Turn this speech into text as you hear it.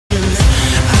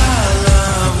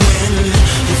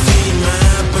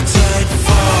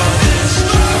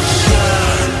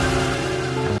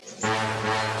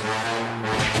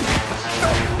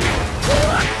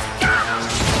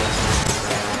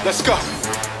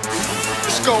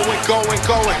going,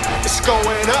 it's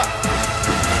going up.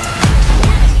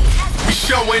 We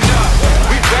showing up,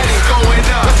 we ready, going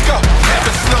up. Let's go.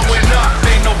 Never slowing up,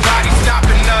 ain't nobody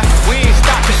stopping us. We ain't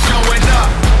stopping, showing up.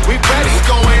 We ready, it's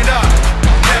going up.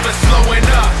 Never slowing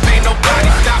up, ain't nobody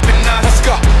stopping us. Let's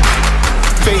go.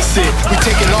 Face it, we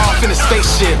taking off in a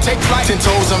spaceship. Take flight. 10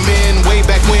 toes I'm in, way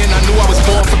back when I knew I was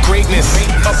born for greatness.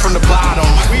 Up from the bottom,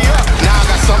 now I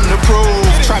got something to prove.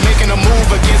 Try making a move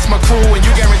against my crew and you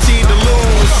guaranteed to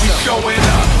lose. We showing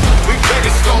up, we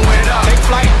ready, it's going up. Take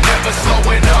flight, never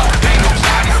slowing up. Ain't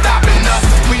nobody stopping us.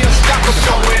 We unstoppable,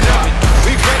 showing up.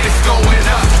 We ready, it's going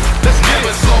up. Let's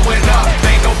never slowing up.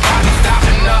 Ain't nobody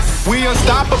stopping us. We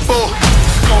unstoppable.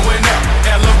 It's going up,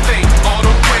 elevate all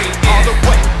the way, all the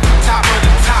way. Top of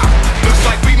the top, looks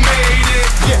like we made it.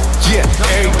 Yeah,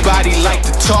 everybody like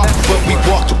to talk, but we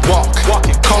walk the walk.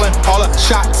 Calling all the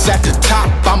shots at the top,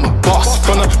 I'm a boss.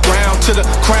 From the ground to the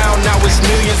crown, now it's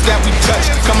millions that we touch.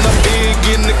 Coming up big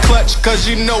in the clutch, cause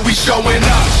you know we showing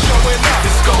up.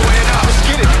 It's going up, let's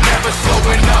get it. Never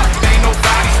slowing up, ain't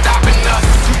nobody stopping us.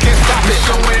 You can't stop it,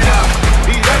 showing up.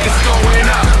 It's going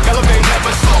up, elevate,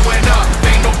 never slowing up.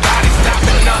 Ain't nobody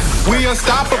stopping us. We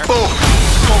unstoppable.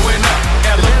 It's going up,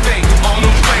 elevate, all the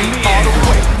way, all the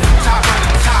way. Top of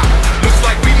the top, looks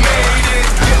like we made it.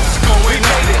 It's going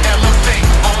up, elevate,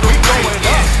 all the way,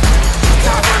 yeah.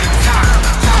 Top of the top,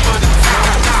 top of the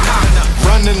top.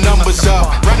 Run the numbers up,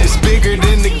 it's bigger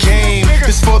than the game.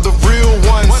 It's for the real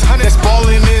ones that's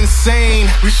ballin' insane.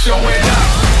 We showing up,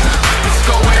 it's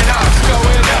going up,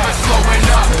 never slowing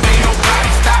up. Ain't nobody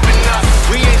stopping us.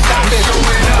 We ain't stopping.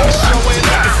 Showing up,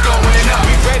 it's going up.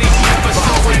 We ready, never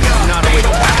slowing up. Ain't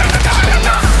nobody stopping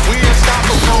us. We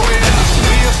unstoppable,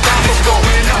 we unstoppable,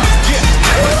 going up. Yeah,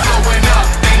 never slowing up.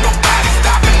 Ain't nobody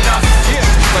stopping us. Yeah,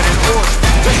 but in order,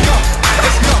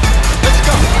 let's go, let's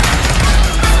go, let's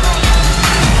go.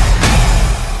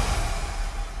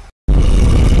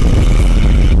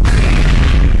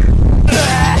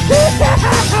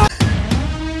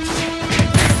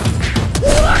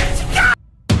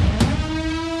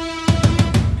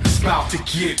 It's about to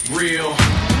get real.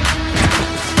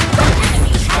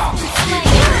 It's about to get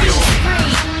real.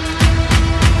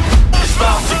 It's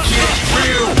about to get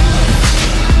real.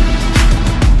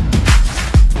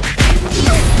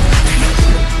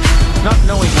 Not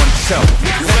knowing oneself.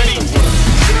 You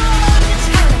ready?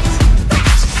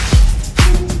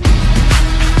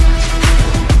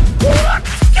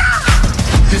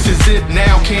 This is it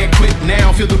now, can't quit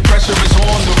now. Feel the pressure is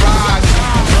on the rise.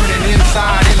 Burning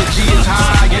inside, energy is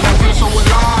high, and I feel so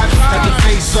alive. Had to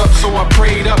face up, so I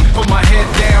prayed up. Put my head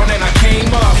down and I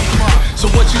came up. So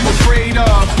what you afraid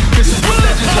of? This is what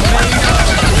legends are made of.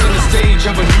 We're in the stage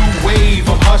of a new wave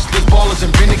of hustlers, ballers, and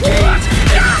renegades.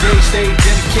 Every day stay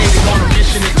dedicated on a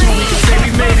mission, and two we can say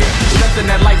we made it. Nothing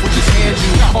that life would just hand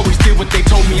you. Always did what they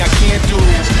told me I can't do,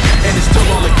 and it's still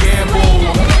all a gamble.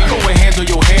 Go and handle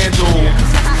your handle.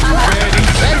 Ready?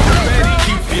 Ready?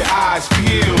 Keep your eyes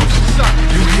peeled.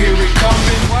 You hear it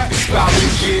coming? It's about to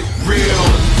get real.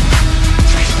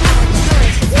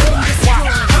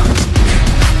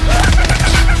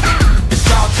 It's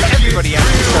about to Everybody get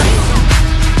has to real.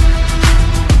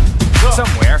 start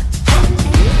somewhere.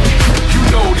 You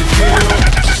know the deal.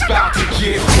 It's about to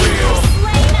get real.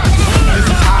 This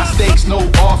is high stakes, no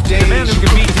off days. Man who You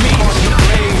can beat me. on the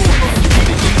blaze. You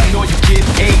either eat or you get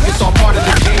ate. It's all part of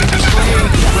the game we play.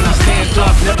 When I stand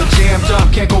up, never jammed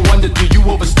up. Can't go under, do you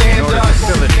overstand In order to us?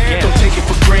 fill it again. Don't take it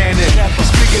for granted.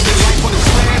 It's bigger than life on the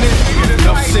planet.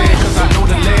 Enough said, cause I know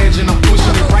the ledge and I'm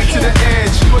pushing it right to the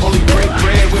edge. Only break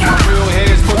bread with my real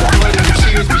heads. For the blood and the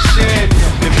tears we shed.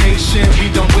 Been patient, we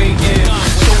done waiting.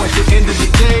 So at the end of the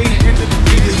day,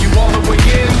 either you all the way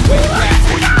in,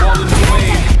 or you all in the way.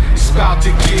 It's about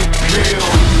to get real.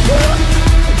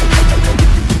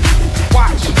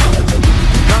 Watch.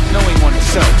 Not knowing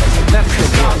oneself. That's the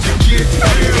It's about word. to get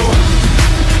real.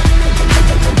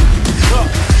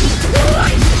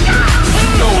 You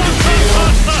know the deal.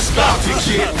 It's about to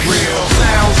get real.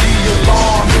 Sound the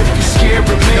alarm. If you're scared,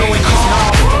 remain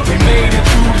calm. We made it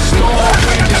through the storm.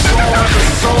 When it's on,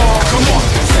 it's on. Come on.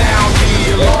 Sound the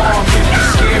alarm. If you're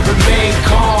scared, remain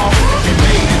calm. We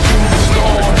made it through the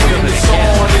storm. When it's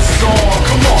on, it's on.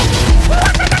 Come on.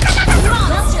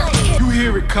 You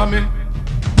hear it coming.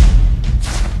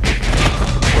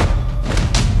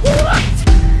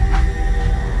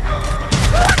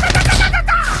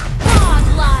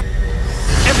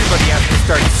 Everybody has to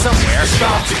start somewhere. It's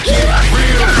about to get